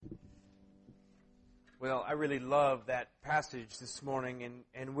Well, I really love that passage this morning,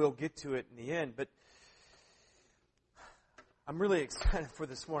 and we'll get to it in the end. But I'm really excited for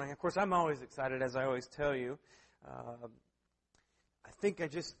this morning. Of course, I'm always excited, as I always tell you. The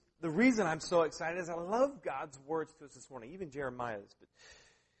reason I'm so excited is I love God's words to us this morning, even Jeremiah's. But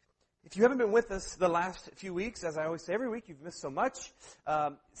if you haven't been with us the last few weeks, as I always say, every week you've missed so much.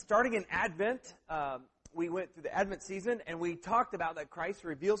 Starting in Advent, we went through the Advent season, and we talked about that Christ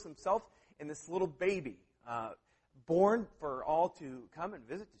reveals himself in this little baby, born for all to come and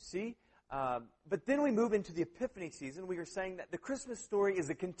visit, to see. But then we move into the Epiphany season. We are saying that the Christmas story is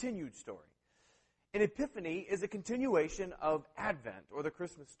a continued story. And Epiphany is a continuation of Advent, or the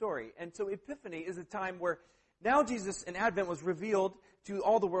Christmas story. And so Epiphany is a time where now Jesus in Advent was revealed to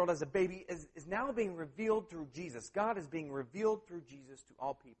all the world as a baby, is now being revealed through Jesus. God is being revealed through Jesus to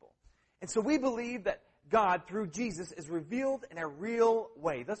all people. And so we believe that God, through Jesus, is revealed in a real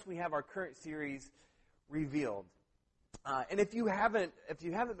way. Thus we have our current series, Revealed. And if you haven't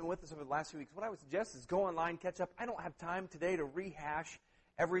been with us over the last few weeks, what I would suggest is go online, catch up. I don't have time today to rehash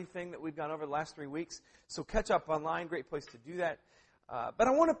everything that we've gone over the last 3 weeks. So catch up online, great place to do that. But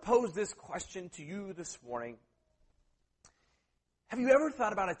I want to pose this question to you this morning. Have you ever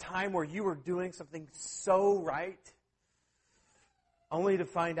thought about a time where you were doing something so right, only to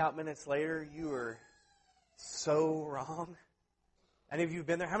find out minutes later you were so wrong? Any of you have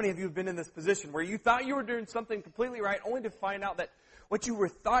been there? How many of you have been in this position where you thought you were doing something completely right, only to find out that what you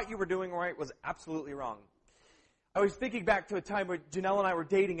thought you were doing right was absolutely wrong? I was thinking back to a time where Janelle and I were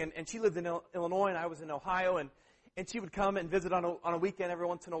dating, and she lived in Illinois, and I was in Ohio, and she would come and visit on a weekend every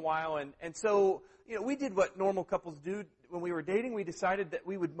once in a while. And so, we did what normal couples do when we were dating. We decided that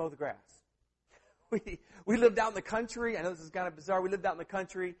we would mow the grass. We lived out in the country. I know this is kind of bizarre. We lived out in the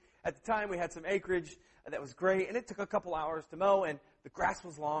country. At the time, we had some acreage that was great, and it took a couple hours to mow, and the grass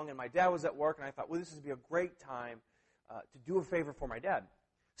was long, and my dad was at work, and I thought, well, this would be a great time to do a favor for my dad.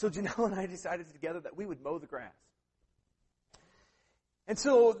 So Janelle and I decided together that we would mow the grass. And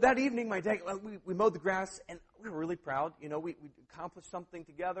so that evening, my dad, we mowed the grass, and we were really proud. We accomplished something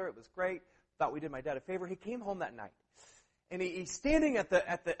together. It was great. Thought we did my dad a favor. He came home that night, and he's standing at the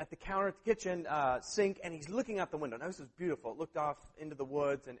counter at the kitchen sink, and he's looking out the window. Now, this was beautiful. It looked off into the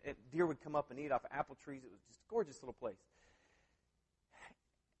woods, and deer would come up and eat off apple trees. It was just a gorgeous little place.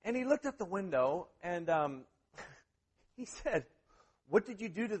 And he looked out the window, and he said, "What did you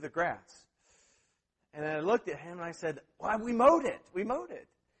do to the grass?" And I looked at him, and I said, "Well, we mowed it. We mowed it."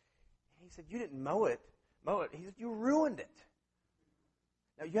 And he said, "You didn't mow it. He said, "You ruined it."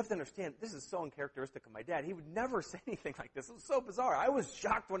 Now, you have to understand, this is so uncharacteristic of my dad. He would never say anything like this. It was so bizarre. I was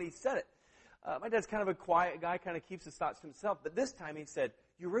shocked when he said it. My dad's kind of a quiet guy, kind of keeps his thoughts to himself. But this time he said,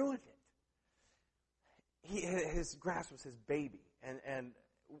 "You ruined it." His grass was his baby. And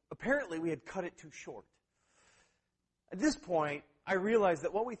apparently we had cut it too short. At this point, I realized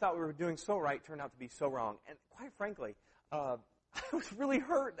that what we thought we were doing so right turned out to be so wrong. And quite frankly, I was really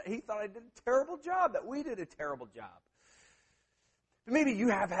hurt that he thought I did a terrible job, that we did a terrible job. But maybe you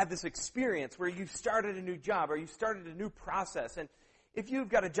have had this experience where you started a new job or you started a new process. And if you've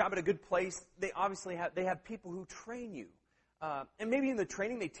got a job at a good place, they obviously have people who train you. And maybe in the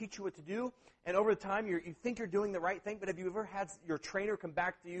training they teach you what to do. And over the time you think you're doing the right thing. But have you ever had your trainer come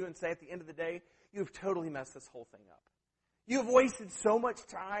back to you and say at the end of the day, "You've totally messed this whole thing up. You've wasted so much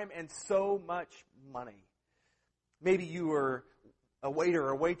time and so much money." Maybe you were a waiter or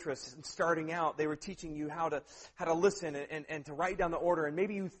a waitress and starting out. They were teaching you how to listen and to write down the order. And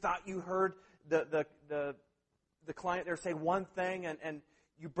maybe you thought you heard the client there say one thing, and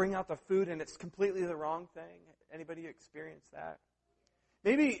you bring out the food and it's completely the wrong thing. Anybody experience that?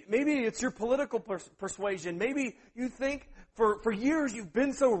 Maybe it's your political persuasion. Maybe you think for years you've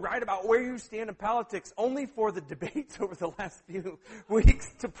been so right about where you stand in politics, only for the debates over the last few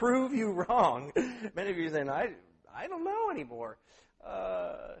weeks to prove you wrong. Many of you are saying, I don't know anymore.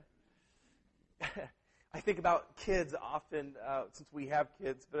 I think about kids often, since we have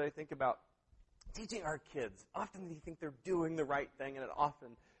kids, but I think about teaching our kids. Often they think they're doing the right thing, and it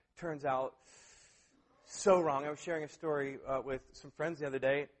often turns out so wrong. I was sharing a story with some friends the other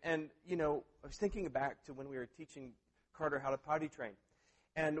day, and, I was thinking back to when we were teaching Carter how to potty train.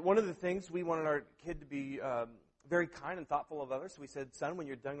 And one of the things, we wanted our kid to be very kind and thoughtful of others. So we said, "Son, when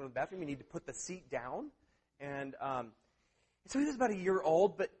you're done going to the bathroom, you need to put the seat down." And so he was about a year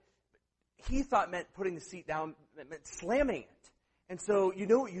old, but he thought meant putting the seat down, that meant slamming it. And so,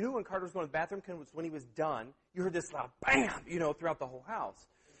 when Carter was going to the bathroom, was when he was done, you heard this loud bam, throughout the whole house.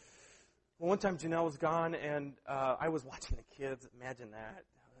 Well, one time Janelle was gone, and I was watching the kids. Imagine that.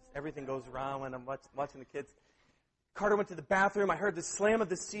 Everything goes wrong when I'm watching the kids. Carter went to the bathroom. I heard the slam of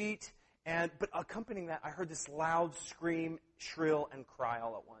the seat, But accompanying that, I heard this loud scream, shrill, and cry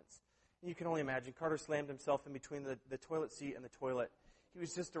all at once. And you can only imagine. Carter slammed himself in between the toilet seat and the toilet. He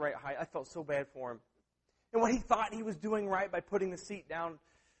was just the right height. I felt so bad for him. And what he thought he was doing right by putting the seat down,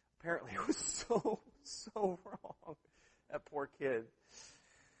 apparently it was so wrong. That poor kid.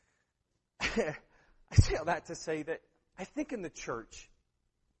 I say all that to say that I think in the church,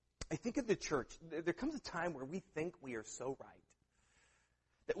 there comes a time where we think we are so right.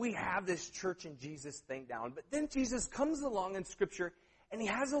 That we have this church and Jesus thing down. But then Jesus comes along in Scripture, and he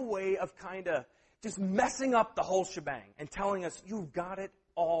has a way of kind of just messing up the whole shebang and telling us, you've got it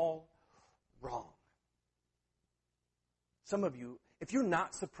all wrong. Some of you, if you're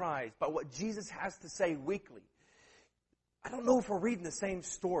not surprised by what Jesus has to say weekly, I don't know if we're reading the same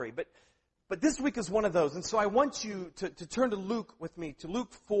story, but this week is one of those. And so I want you to turn to Luke with me, to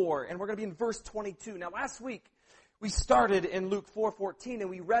Luke 4, and we're going to be in verse 22. Now, last week, we started in Luke 4:14, and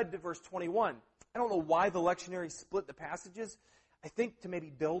we read to verse 21. I don't know why the lectionary split the passages. I think to maybe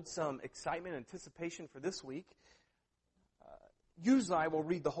build some excitement and anticipation for this week. Usually I will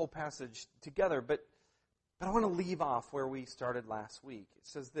read the whole passage together, but I want to leave off where we started last week. It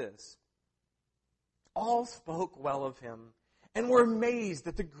says this: all spoke well of him and were amazed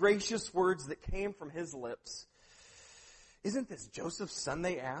at the gracious words that came from his lips. Isn't this Joseph's son,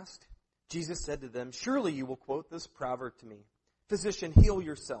 they asked? Jesus said to them, surely you will quote this proverb to me, physician, heal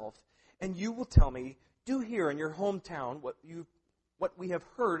yourself. And you will tell me, do here in your hometown what we have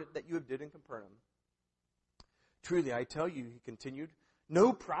heard that you have did in Capernaum. Truly, I tell you, he continued,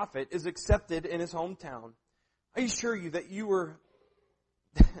 no prophet is accepted in his hometown. I assure you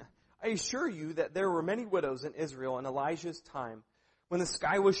that there were many widows in Israel in Elijah's time, when the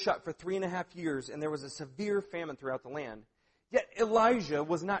sky was shut for 3.5 years and there was a severe famine throughout the land. Yet Elijah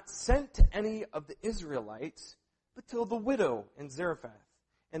was not sent to any of the Israelites, but to the widow in Zarephath,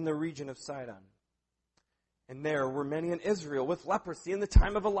 in the region of Sidon. And there were many in Israel with leprosy in the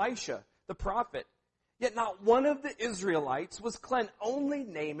time of Elisha, the prophet. Yet not one of the Israelites was cleansed, only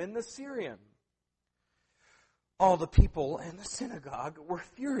Naaman the Syrian. All the people in the synagogue were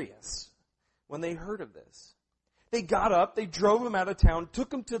furious when they heard of this. They got up, they drove him out of town,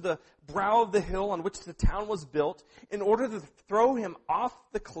 took him to the brow of the hill on which the town was built in order to throw him off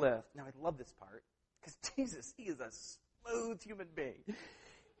the cliff. Now, I love this part because Jesus, he is a smooth human being.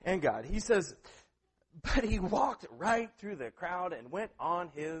 And God, he says, but he walked right through the crowd and went on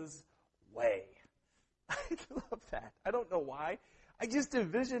his way. I love that. I don't know why. I just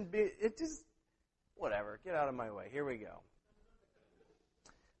envisioned it just, whatever, get out of my way. Here we go.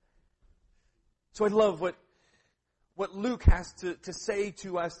 So I love what Luke has to say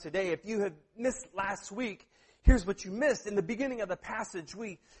to us today. If you had missed last week, here's what you missed. In the beginning of the passage,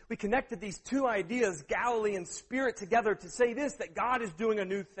 we connected these two ideas, Galilee and Spirit, together to say this, that God is doing a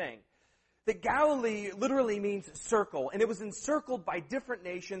new thing. That Galilee literally means circle, and it was encircled by different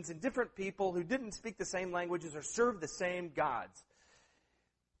nations and different people who didn't speak the same languages or serve the same gods.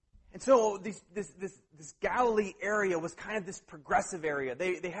 And so this Galilee area was kind of this progressive area.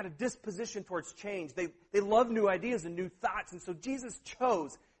 They had a disposition towards change. They loved new ideas and new thoughts. And so Jesus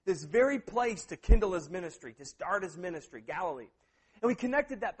chose this very place to kindle his ministry, to start his ministry, Galilee. And we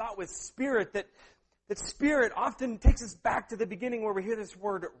connected that thought with Spirit, that Spirit often takes us back to the beginning where we hear this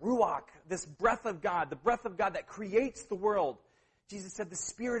word ruach, this breath of God, the breath of God that creates the world. Jesus said, the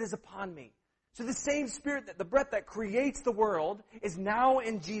Spirit is upon me. So the same Spirit, the breath that creates the world, is now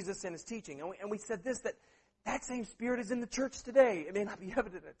in Jesus and his teaching. And we said this, that same Spirit is in the church today. It may not be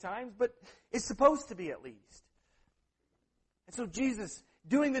evident at times, but it's supposed to be at least. And so Jesus,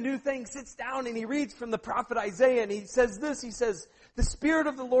 doing the new thing, sits down and he reads from the prophet Isaiah, and he says this, he says, the Spirit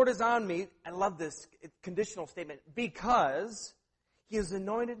of the Lord is on me. I love this conditional statement, because he has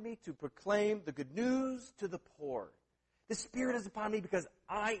anointed me to proclaim the good news to the poor. The Spirit is upon me because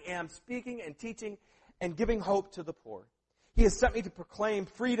I am speaking and teaching and giving hope to the poor. He has sent me to proclaim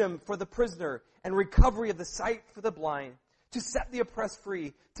freedom for the prisoner and recovery of the sight for the blind, to set the oppressed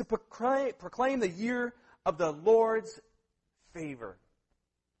free, to proclaim the year of the Lord's favor.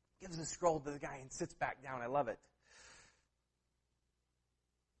 Gives a scroll to the guy and sits back down. I love it.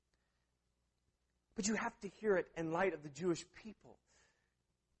 But you have to hear it in light of the Jewish people.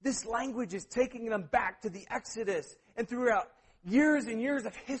 This language is taking them back to the Exodus and throughout years and years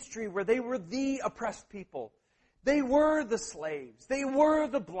of history where they were the oppressed people. They were the slaves. They were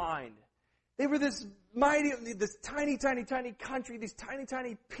the blind. They were this tiny, tiny, tiny country, these tiny,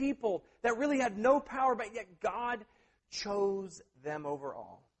 tiny people that really had no power, but yet God chose them over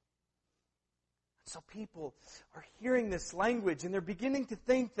all. So people are hearing this language and they're beginning to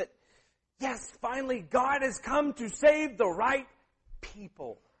think that, yes, finally God has come to save the right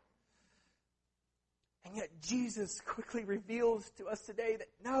people. And yet Jesus quickly reveals to us today that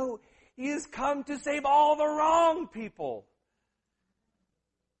no, He has come to save all the wrong people.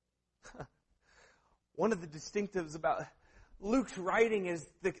 One of the distinctives about Luke's writing is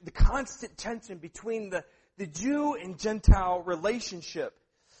the constant tension between the Jew and Gentile relationship.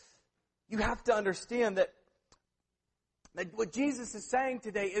 You have to understand that what Jesus is saying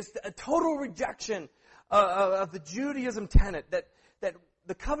today is a total rejection of the Judaism tenet, that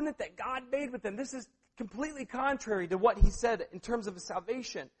the covenant that God made with them, this is completely contrary to what He said in terms of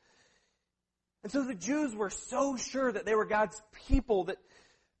salvation. And so the Jews were so sure that they were God's people that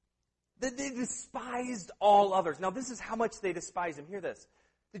they despised all others. Now this is how much they despised Him. Hear this.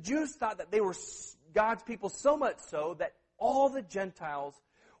 The Jews thought that they were God's people so much so that all the Gentiles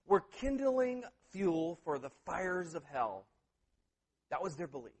were kindling fuel for the fires of hell. That was their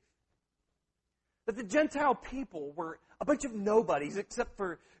belief. That the Gentile people were a bunch of nobodies except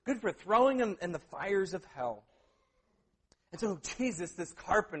for good for throwing them in the fires of hell. And so Jesus, this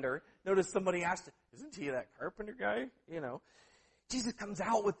carpenter, notice somebody asked, isn't He that carpenter guy? Jesus comes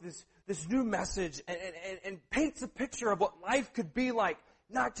out with this new message and paints a picture of what life could be like,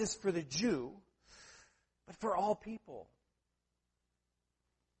 not just for the Jew, but for all people.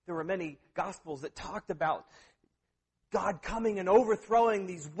 There were many Gospels that talked about God coming and overthrowing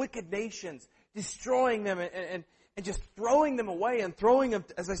these wicked nations, destroying them and just throwing them away and throwing them,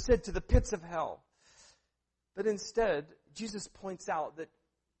 as I said, to the pits of hell. But instead, Jesus points out that,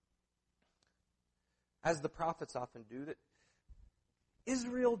 as the prophets often do, that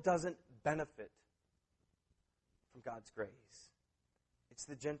Israel doesn't benefit from God's grace. It's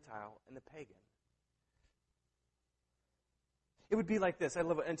the Gentile and the pagan. It would be like this. I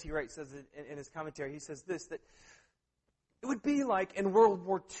love what N.T. Wright says in his commentary. He says this, that it would be like in World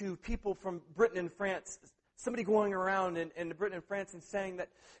War II, people from Britain and France, somebody going around in Britain and France and saying that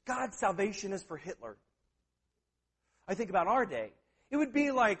God's salvation is for Hitler. I think about our day. It would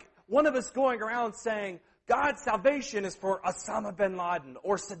be like one of us going around saying, God's salvation is for Osama bin Laden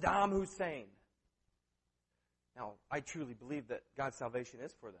or Saddam Hussein. Now, I truly believe that God's salvation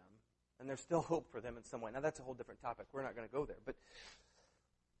is for them, and there's still hope for them in some way. Now, that's a whole different topic. We're not going to go there. But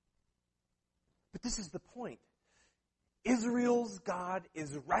this is the point. Israel's God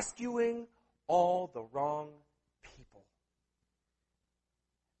is rescuing all the wrong people.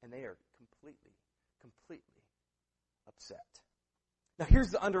 And they are completely upset. Now, here's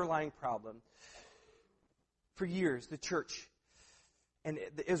the underlying problem. For years, the church and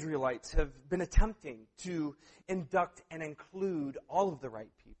the Israelites have been attempting to induct and include all of the right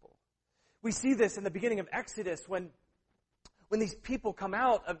people. We see this in the beginning of Exodus when these people come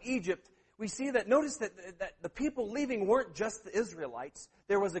out of Egypt. We see that, notice that the people leaving weren't just the Israelites.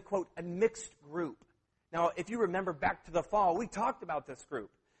 There was a, quote, a mixed group. Now, if you remember back to the fall, we talked about this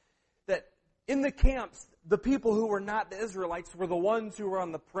group. That in the camps, the people who were not the Israelites were the ones who were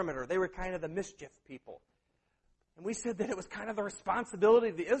on the perimeter. They were kind of the mischief people. And we said that it was kind of the responsibility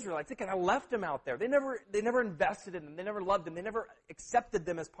of the Israelites. They kind of left them out there. They never invested in them. They never loved them. They never accepted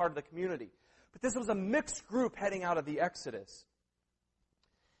them as part of the community. But this was a mixed group heading out of the Exodus.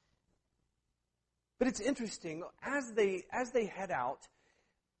 But it's interesting, as they head out,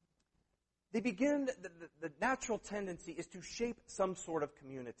 they begin, the natural tendency is to shape some sort of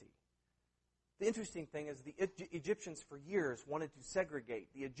community. The interesting thing is the Egyptians for years wanted to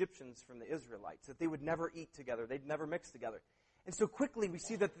segregate the Egyptians from the Israelites, that they would never eat together, they'd never mix together. And so quickly we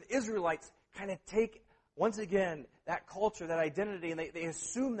see that the Israelites kind of take, once again, that culture, that identity, and they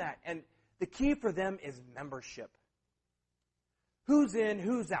assume that. And the key for them is membership. Who's in,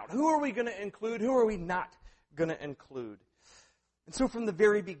 who's out? Who are we going to include? Who are we not going to include? And so from the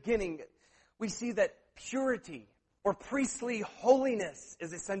very beginning, we see that purity or priestly holiness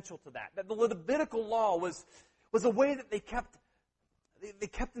is essential to that. That the Levitical law was a way that they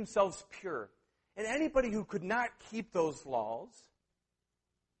kept themselves pure. And anybody who could not keep those laws,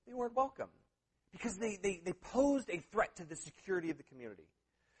 they weren't welcome. Because they posed a threat to the security of the community.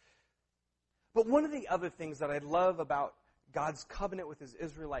 But one of the other things that I love about God's covenant with His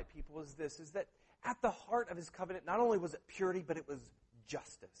Israelite people is this, is that at the heart of His covenant, not only was it purity, but it was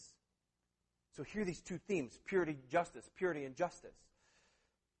justice. So here are these two themes, purity, and justice.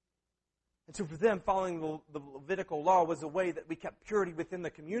 And so for them, following the Levitical law was a way that we kept purity within the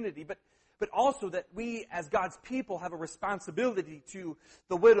community, but also that we, as God's people, have a responsibility to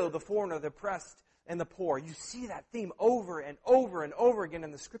the widow, the foreigner, the oppressed, and the poor. You see that theme over and over and over again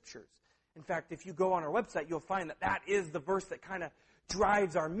in the Scriptures. In fact, if you go on our website, you'll find that that is the verse that kind of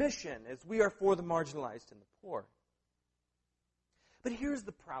drives our mission, as we are for the marginalized and the poor. But here's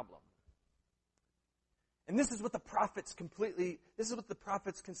the problem. And this is what the prophets consistently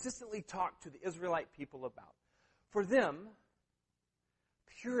talk to the Israelite people about. For them,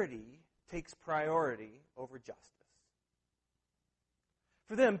 purity takes priority over justice.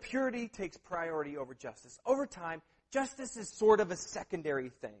 For them, purity takes priority over justice. Over time, justice is sort of a secondary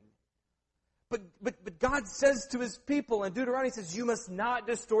thing. But God says to his people in Deuteronomy, he says, you must not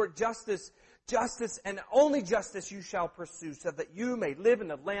distort justice. Justice and only justice you shall pursue, so that you may live in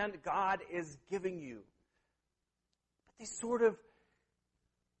the land God is giving you. But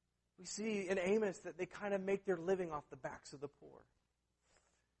we see in Amos that they kind of make their living off the backs of the poor.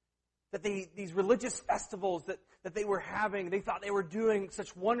 That these religious festivals that they were having, they thought they were doing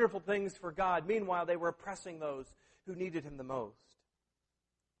such wonderful things for God. Meanwhile, they were oppressing those who needed him the most.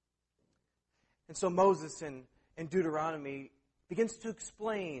 And so Moses in Deuteronomy begins to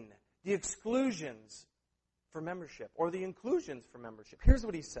explain the exclusions for membership, or the inclusions for membership. Here's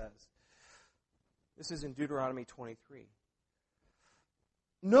what he says. This is in Deuteronomy 23.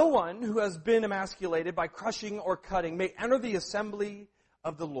 No one who has been emasculated by crushing or cutting may enter the assembly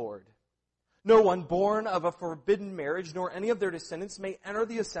of the Lord. No one born of a forbidden marriage, nor any of their descendants, may enter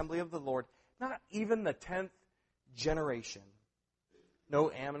the assembly of the Lord, not even the 10th generation. No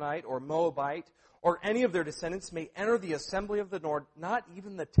Ammonite or Moabite or any of their descendants may enter the assembly of the Lord, not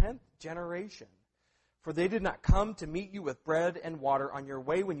even the 10th generation. For they did not come to meet you with bread and water on your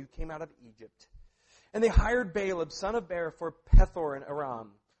way when you came out of Egypt. And they hired Balaam, son of Beor, for Pethor and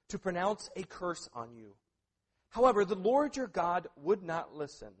Aram, to pronounce a curse on you. However, the Lord your God would not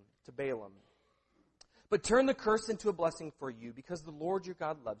listen to Balaam, but turned the curse into a blessing for you, because the Lord your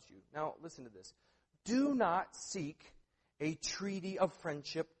God loves you. Now, listen to this. Do not seek a treaty of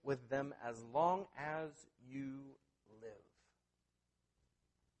friendship with them as long as you live.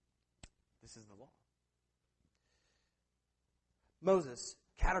 This is the law. Moses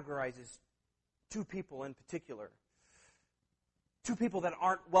categorizes two people in particular. Two people that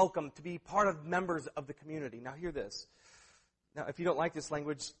aren't welcome to be part of members of the community. Now hear this. Now if you don't like this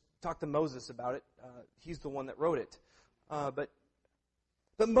language, talk to Moses about it. He's the one that wrote it. But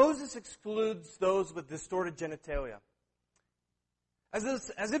Moses excludes those with distorted genitalia.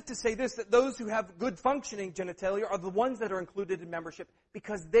 As if to say this, that those who have good functioning genitalia are the ones that are included in membership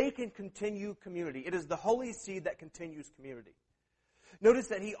because they can continue community. It is the holy seed that continues community. Notice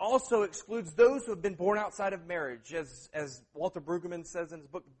that he also excludes those who have been born outside of marriage. As Walter Brueggemann says in his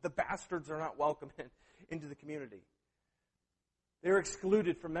book, the bastards are not welcome into the community. They're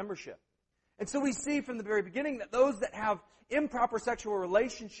excluded from membership. And so we see from the very beginning that those that have improper sexual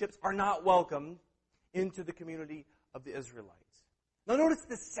relationships are not welcome into the community of the Israelites. Now notice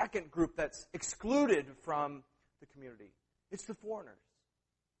the second group that's excluded from the community. It's the foreigners.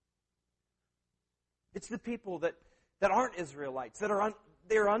 It's the people that aren't Israelites,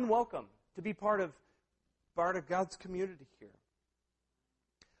 they're unwelcome to be part of God's community here.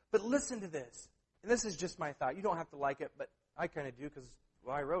 But listen to this. And this is just my thought. You don't have to like it, but I kind of do because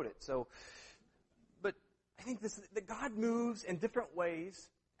I wrote it. But I think that God moves in different ways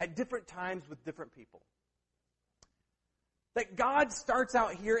at different times with different people. That God starts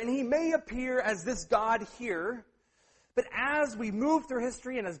out here, and he may appear as this God here, but as we move through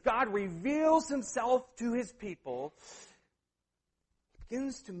history and as God reveals himself to his people, he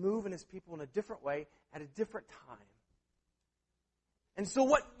begins to move in his people in a different way at a different time. And so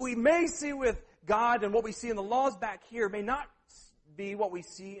what we may see with God and what we see in the laws back here may not be what we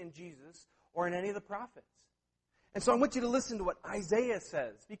see in Jesus or in any of the prophets. And so I want you to listen to what Isaiah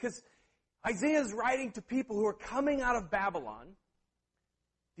says, because Isaiah is writing to people who are coming out of Babylon.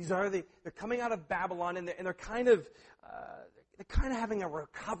 They're coming out of Babylon, and they're kind of having a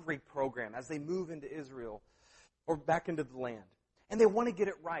recovery program as they move into Israel or back into the land. And they want to get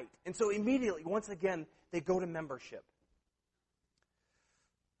it right. And so immediately, once again, they go to membership.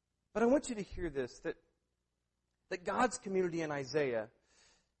 But I want you to hear this, that God's community in Isaiah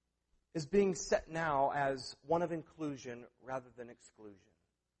is being set now as one of inclusion rather than exclusion.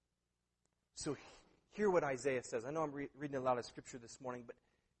 So hear what Isaiah says. I know I'm reading a lot of scripture this morning, but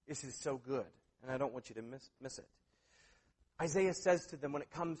this is so good, and I don't want you to miss it. Isaiah says to them, when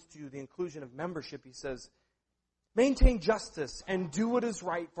it comes to the inclusion of membership, he says, maintain justice and do what is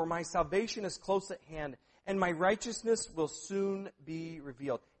right, for my salvation is close at hand, and my righteousness will soon be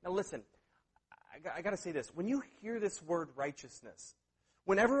revealed. Now listen, I got to say this. When you hear this word righteousness,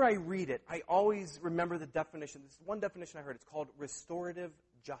 whenever I read it, I always remember the definition. This is one definition I heard. It's called restorative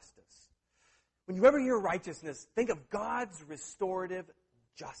justice. When you ever hear righteousness, think of God's restorative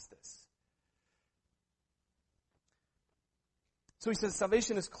justice. So he says,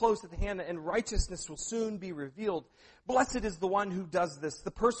 salvation is close at hand, and righteousness will soon be revealed. Blessed is the one who does this,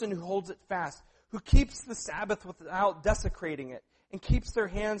 the person who holds it fast, who keeps the Sabbath without desecrating it, and keeps their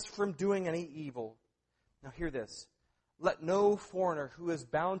hands from doing any evil. Now hear this. Let no foreigner who is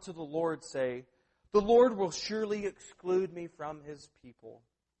bound to the Lord say, the Lord will surely exclude me from his people.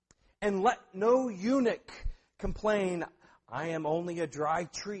 And let no eunuch complain, I am only a dry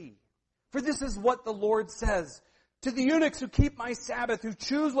tree. For this is what the Lord says, to the eunuchs who keep my Sabbath, who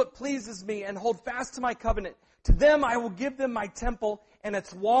choose what pleases me and hold fast to my covenant, to them I will give them my temple and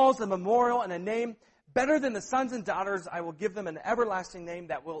its walls, a memorial and a name. Better than the sons and daughters, I will give them an everlasting name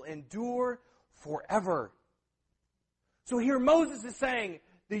that will endure forever. So here Moses is saying,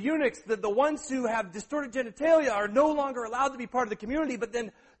 the eunuchs, the ones who have distorted genitalia are no longer allowed to be part of the community, but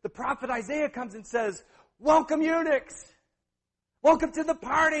then the prophet Isaiah comes and says, welcome eunuchs. Welcome to the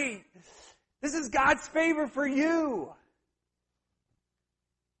party. This is God's favor for you.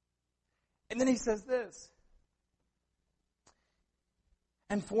 And then he says this.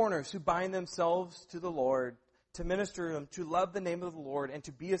 And foreigners who bind themselves to the Lord, to minister to him, to love the name of the Lord, and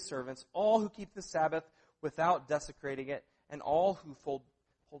to be his servants, all who keep the Sabbath without desecrating it, and all who hold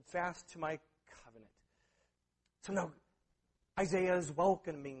fast to my covenant. So now, Isaiah is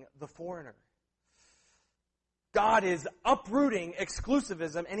welcoming the foreigner. God is uprooting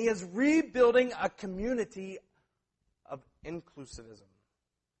exclusivism, and he is rebuilding a community of inclusivism.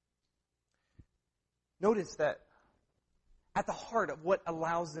 Notice that at the heart of what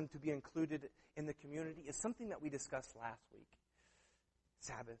allows them to be included in the community is something that we discussed last week.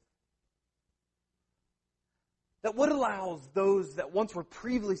 Sabbath. That what allows those that once were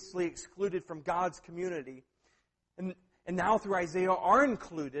previously excluded from God's community and now through Isaiah are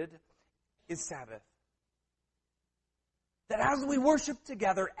included is Sabbath. That as we worship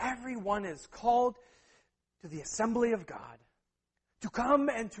together, everyone is called to the assembly of God, to come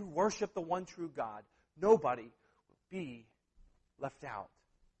and to worship the one true God. Nobody will be left out.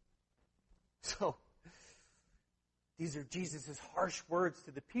 So, these are Jesus' harsh words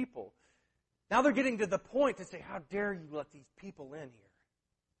to the people. Now they're getting to the point to say, how dare you let these people in here?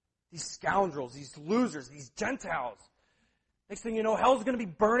 These scoundrels, these losers, these Gentiles. Next thing you know, hell's going to be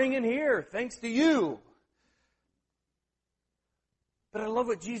burning in here, thanks to you. But I love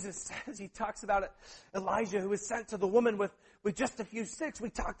what Jesus says. He talks about it. Elijah, who was sent to the woman with just a few sticks. We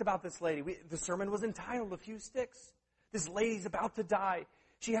talked about this lady. The sermon was entitled, A Few Sticks. This lady's about to die.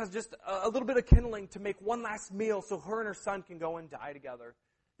 She has just a little bit of kindling to make one last meal so her and her son can go and die together.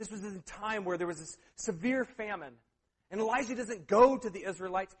 This was a time where there was this severe famine. And Elijah doesn't go to the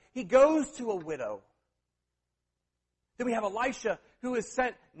Israelites. He goes to a widow. Then we have Elisha, who is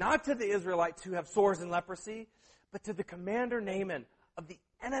sent not to the Israelites who have sores and leprosy, but to the commander Naaman of the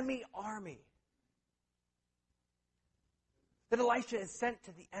enemy army. That Elisha is sent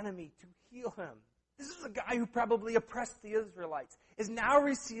to the enemy to heal him. This is a guy who probably oppressed the Israelites, is now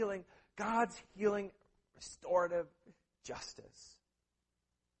receiving God's healing, restorative justice.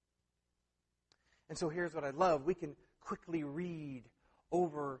 And so here's what I love. We can quickly read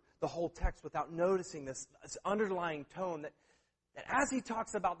over the whole text without noticing this underlying tone that as he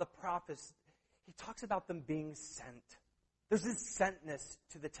talks about the prophets, he talks about them being sent. There's this sentness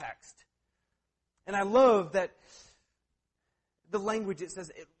to the text. And I love that the language, it says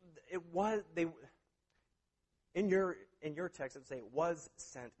it was, they, in your text it would say it was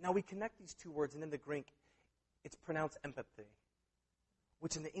sent. Now we connect these two words, and in the Greek it's pronounced empathy,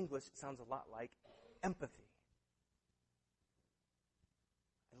 which in the English sounds a lot like empathy.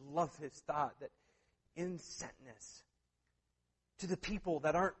 I love his thought that in sentness to the people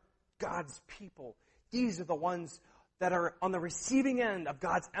that aren't God's people, these are the ones that are on the receiving end of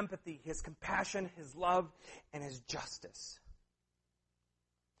God's empathy, his compassion, his love, and his justice.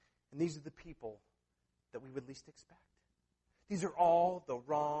 And these are the people that we would least expect. These are all the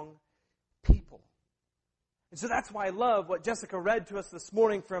wrong people. And so that's why I love what Jessica read to us this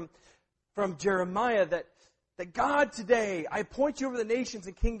morning from Jeremiah, that God today, I point you over the nations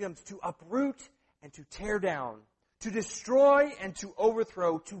and kingdoms to uproot and to tear down, to destroy and to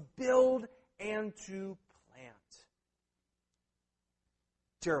overthrow, to build and to plant.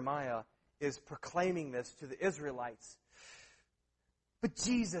 Jeremiah is proclaiming this to the Israelites. But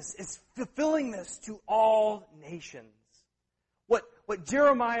Jesus is fulfilling this to all nations. What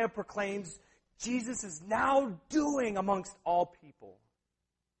Jeremiah proclaims, Jesus is now doing amongst all people.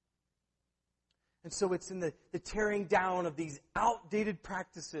 And so it's in the tearing down of these outdated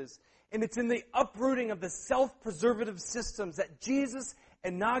practices, and it's in the uprooting of the self-preservative systems that Jesus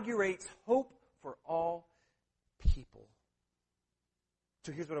inaugurates hope for all people.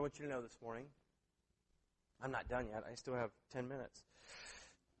 So here's what I want you to know this morning. I'm not done yet. I still have 10 minutes.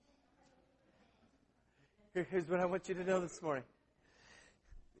 Here's what I want you to know this morning.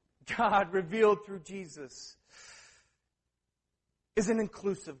 God revealed through Jesus, is an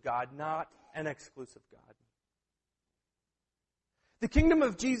inclusive God, not an exclusive God. The kingdom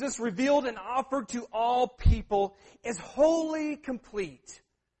of Jesus, revealed and offered to all people, is wholly complete,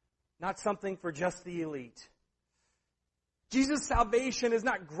 not something for just the elite. Jesus' salvation is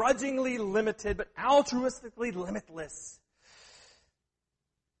not grudgingly limited, but altruistically limitless.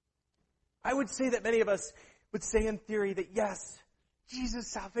 I would say that many of us would say in theory that yes,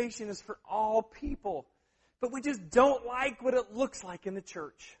 Jesus' salvation is for all people, but we just don't like what it looks like in the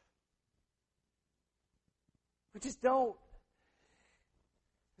church. We just don't.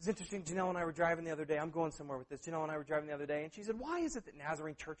 It's interesting, Janelle and I were driving the other day. I'm going somewhere with this. Janelle and I were driving the other day, and she said, why is it that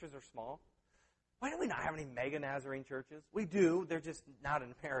Nazarene churches are small? Why do we not have any mega Nazarene churches? We do. They're just not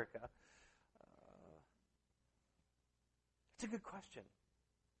in America. It's a good question.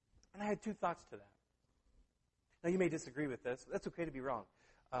 And I had two thoughts to that. Now, you may disagree with this. That's okay to be wrong.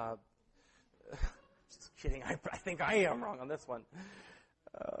 Just kidding. I think I am wrong on this one.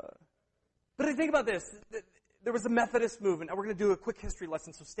 But I think about this. There was a Methodist movement, and we're going to do a quick history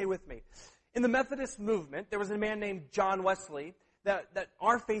lesson, so stay with me. In the Methodist movement, there was a man named John Wesley that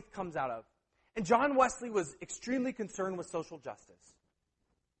our faith comes out of. And John Wesley was extremely concerned with social justice.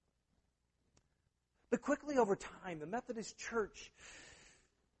 But quickly over time, the Methodist Church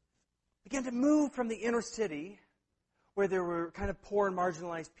began to move from the inner city, where there were kind of poor and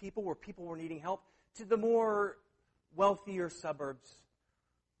marginalized people, where people were needing help, to the more wealthier suburbs,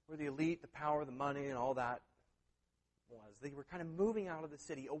 where the elite, the power, the money, and all that was. They were kind of moving out of the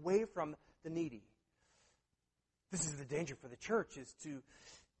city, away from the needy. This is the danger for the church, is to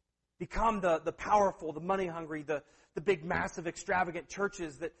become the powerful, the money-hungry, the big, massive, extravagant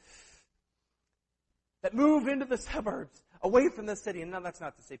churches that move into the suburbs, away from the city. And now that's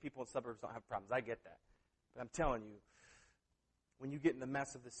not to say people in suburbs don't have problems. I get that. But I'm telling you, when you get in the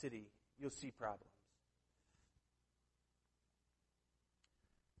mess of the city, you'll see problems.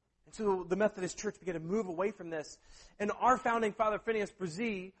 And so the Methodist Church began to move away from this. And our founding father, Phineas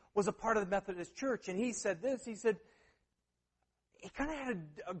Bresee, was a part of the Methodist Church. And he said this, he said, he kind of had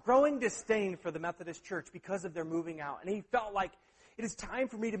a growing disdain for the Methodist Church because of their moving out. And he felt like, it is time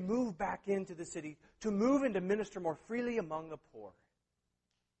for me to move back into the city, to move and to minister more freely among the poor.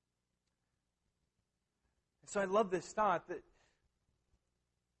 And so I love this thought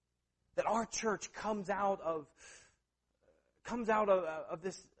that our church comes out of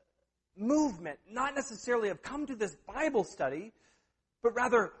this movement, not necessarily of come to this Bible study, but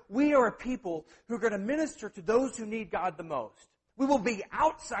rather we are a people who are going to minister to those who need God the most. We will be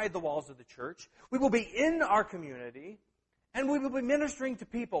outside the walls of the church. We will be in our community. And we will be ministering to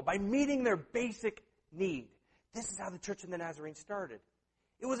people by meeting their basic need. This is how the Church of the Nazarene started.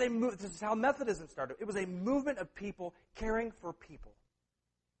 This is how Methodism started. It was a movement of people caring for people.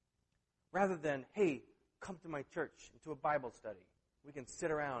 Rather than, hey, come to my church, to a Bible study. We can sit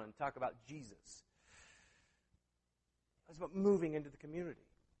around and talk about Jesus. It was about moving into the community.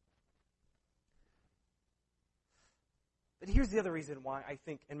 But here's the other reason why I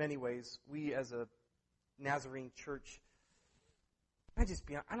think, in many ways, we as a Nazarene church,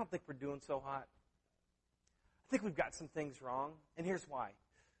 I don't think we're doing so hot. I think we've got some things wrong, and here's why.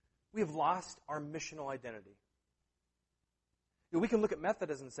 We have lost our missional identity. We can look at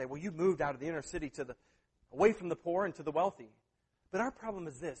Methodism and say, well, you moved out of the inner city away from the poor and to the wealthy. But our problem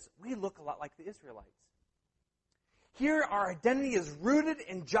is this. We look a lot like the Israelites. Here, our identity is rooted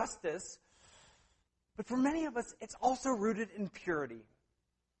in justice, but for many of us, it's also rooted in purity.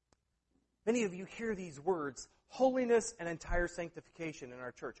 Many of you hear these words, holiness and entire sanctification, in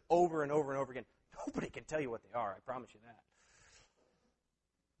our church over and over and over again. Nobody can tell you what they are, I promise you that.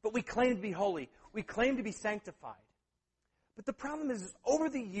 But we claim to be holy. We claim to be sanctified. But the problem is, over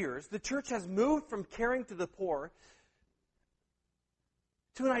the years, the church has moved from caring to the poor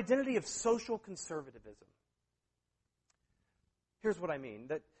to an identity of social conservatism. Here's what I mean.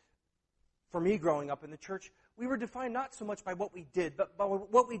 That for me, growing up in the church, we were defined not so much by what we did, but by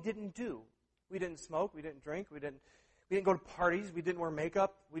what we didn't do. We didn't smoke, we didn't drink, we didn't go to parties, we didn't wear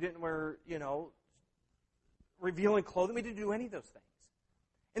makeup, we didn't wear, revealing clothing. We didn't do any of those things.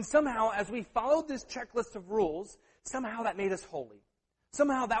 And somehow, as we followed this checklist of rules, somehow that made us holy.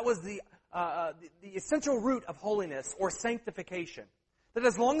 Somehow that was the essential root of holiness or sanctification. That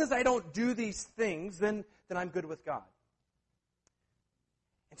as long as I don't do these things, then I'm good with God.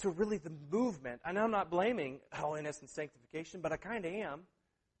 And so really the movement, and I'm not blaming holiness and sanctification, but I kind of am.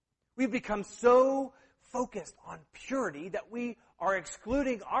 We've become so focused on purity that we are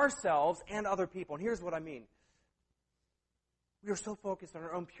excluding ourselves and other people. And here's what I mean. We are so focused on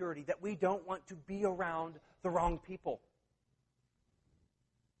our own purity that we don't want to be around the wrong people.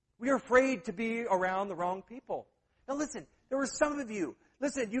 We are afraid to be around the wrong people. Now listen, there were some of you,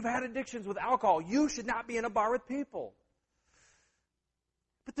 you've had addictions with alcohol. You should not be in a bar with people.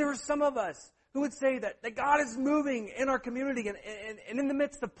 But there are some of us who would say that God is moving in our community and in the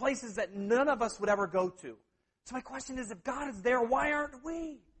midst of places that none of us would ever go to. So my question is, if God is there, why aren't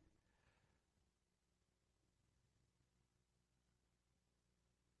we?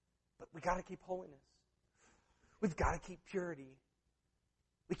 But we got to keep holiness. We've got to keep purity.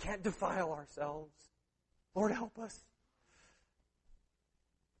 We can't defile ourselves. Lord, help us.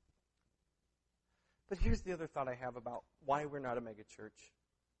 But here's the other thought I have about why we're not a mega church.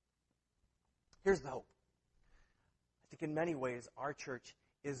 Here's the hope. I think in many ways, our church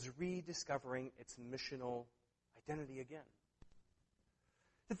is rediscovering its missional identity again.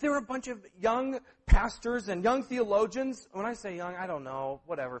 That there are a bunch of young pastors and young theologians. When I say young, I don't know,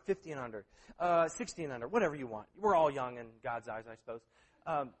 whatever, 50 and under, 60 and under, whatever you want. We're all young in God's eyes, I suppose.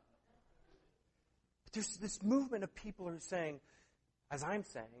 But there's this movement of people who are saying, as I'm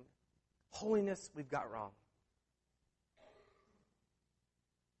saying, holiness we've got wrong.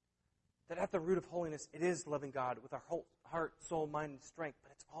 That at the root of holiness, it is loving God with our whole heart, soul, mind, and strength,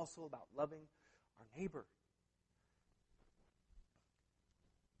 but it's also about loving our neighbor.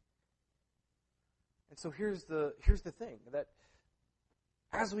 And so here's the thing, that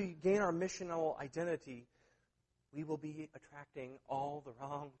as we gain our missional identity, we will be attracting all the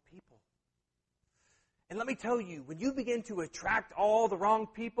wrong people. And let me tell you, when you begin to attract all the wrong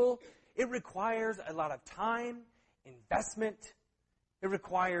people, it requires a lot of time, investment. It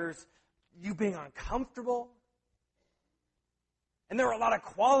requires you being uncomfortable. And there are a lot of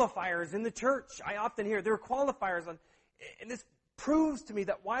qualifiers in the church. I often hear there are qualifiers on, and this proves to me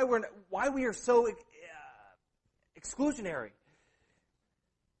that why we are so exclusionary.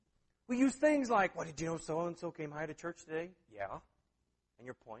 We use things like, "Well, did you know so-and-so came high to church today?" Yeah. And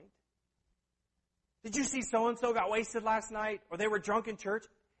your point? Did you see so-and-so got wasted last night? Or they were drunk in church?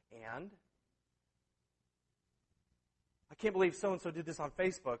 And? I can't believe so-and-so did this on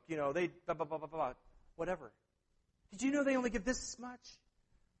Facebook. You know, they blah, blah, blah, blah, blah. Whatever. Did you know they only give this much?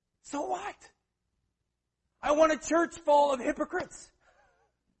 So what? I want a church full of hypocrites.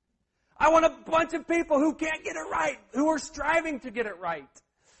 I want a bunch of people who can't get it right, who are striving to get it right.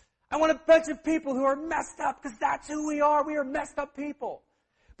 I want a bunch of people who are messed up, because that's who we are. We are messed up people.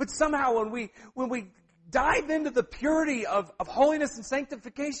 But somehow when we dive into the purity of holiness and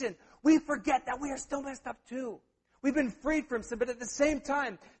sanctification, we forget that we are still messed up too. We've been freed from sin, but at the same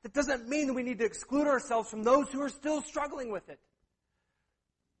time, that doesn't mean that we need to exclude ourselves from those who are still struggling with it.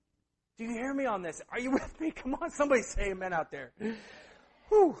 Do you hear me on this? Are you with me? Come on, somebody say amen out there.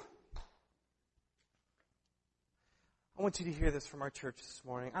 Whew. I want you to hear this from our church this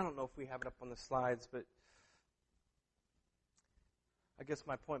morning. I don't know if we have it up on the slides, but I guess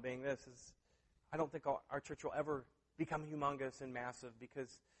my point being this is, I don't think our church will ever become humongous and massive,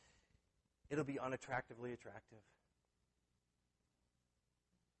 because it'll be unattractively attractive.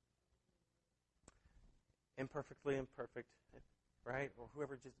 Imperfectly imperfect, right? Or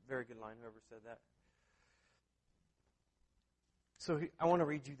whoever, just very good line, whoever said that. So I want to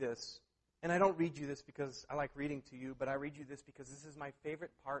read you this. And I don't read you this because I like reading to you, but I read you this because this is my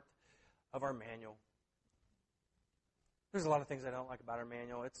favorite part of our manual. There's a lot of things I don't like about our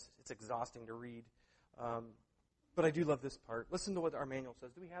manual. It's exhausting to read. But I do love this part. Listen to what our manual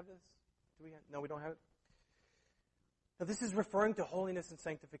says. Do we have this? No, we don't have it? Now, this is referring to holiness and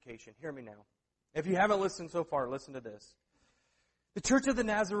sanctification. Hear me now. If you haven't listened so far, listen to this. The Church of the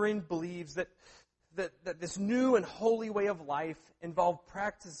Nazarene believes that this new and holy way of life involved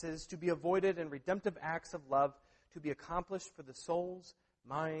practices to be avoided and redemptive acts of love to be accomplished for the souls,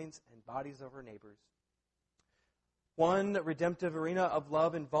 minds, and bodies of our neighbors. One redemptive arena of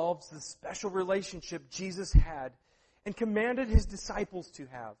love involves the special relationship Jesus had and commanded his disciples to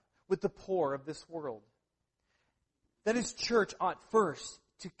have with the poor of this world. That his church ought first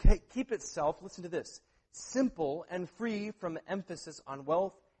to keep itself, listen to this, simple and free from the emphasis on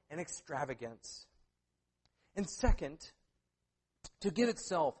wealth and extravagance. And second, to give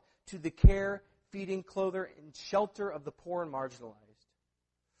itself to the care, feeding, clothing, and shelter of the poor and marginalized.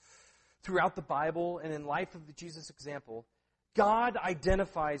 Throughout the Bible and in life of the Jesus example, God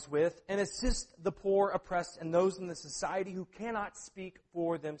identifies with and assists the poor, oppressed, and those in the society who cannot speak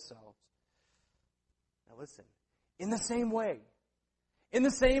for themselves. Now listen, in the same way,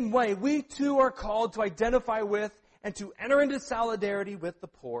 we too are called to identify with and to enter into solidarity with the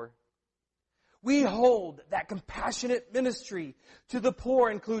poor. We hold that compassionate ministry to the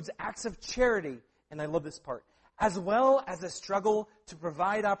poor includes acts of charity, and I love this part, as well as a struggle to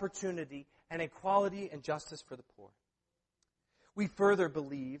provide opportunity and equality and justice for the poor. We further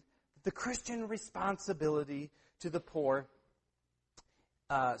believe the Christian responsibility to the poor,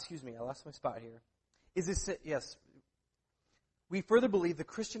 I lost my spot here. We further believe the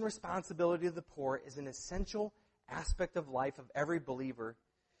Christian responsibility of the poor is an essential aspect of life of every believer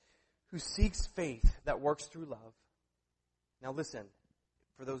who seeks faith that works through love. Now listen,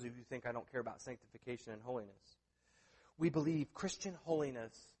 for those of you who think I don't care about sanctification and holiness, we believe Christian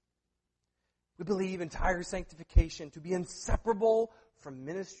holiness, we believe entire sanctification to be inseparable from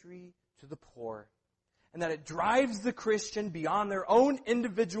ministry to the poor, and that it drives the Christian beyond their own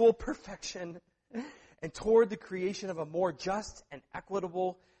individual perfection and toward the creation of a more just and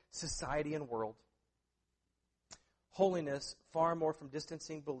equitable society and world. Holiness, far more from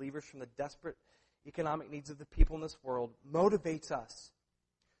distancing believers from the desperate economic needs of the people in this world, motivates us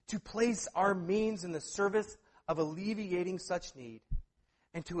to place our means in the service of alleviating such need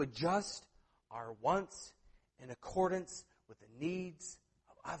and to adjust our wants in accordance with the needs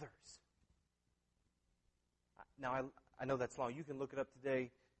of others. Now, I know that's long. You can look it up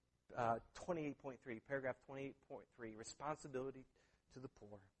today. 28.3, paragraph 28.3, responsibility to the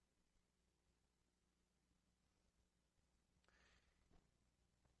poor.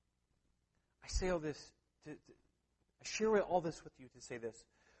 I say all this, I share all this with you to say this.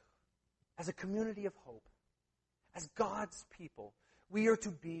 As a community of hope, as God's people, we are to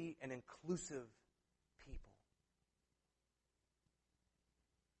be an inclusive people.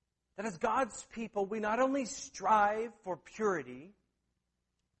 That as God's people, we not only strive for purity,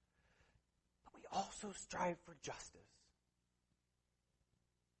 but we also strive for justice.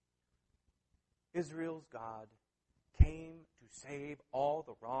 Israel's God came to save all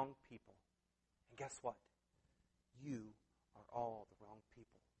the wrong people. And guess what? You are all the wrong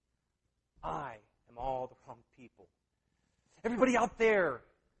people. I am all the wrong people. Everybody out there,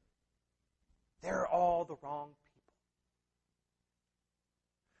 they're all the wrong people.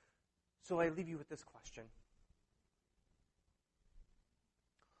 So I leave you with this question.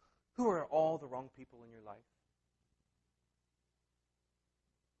 Who are all the wrong people in your life?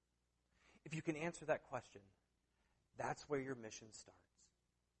 If you can answer that question, that's where your mission starts.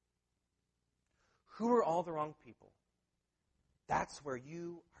 Who are all the wrong people? That's where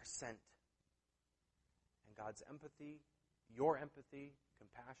you are sent. And God's empathy, your empathy,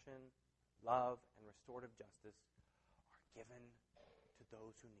 compassion, love, and restorative justice are given to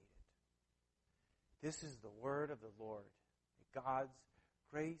those who need it. This is the word of the Lord. May God's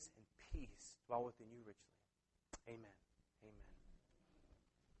grace and peace dwell within you richly. Amen. Amen.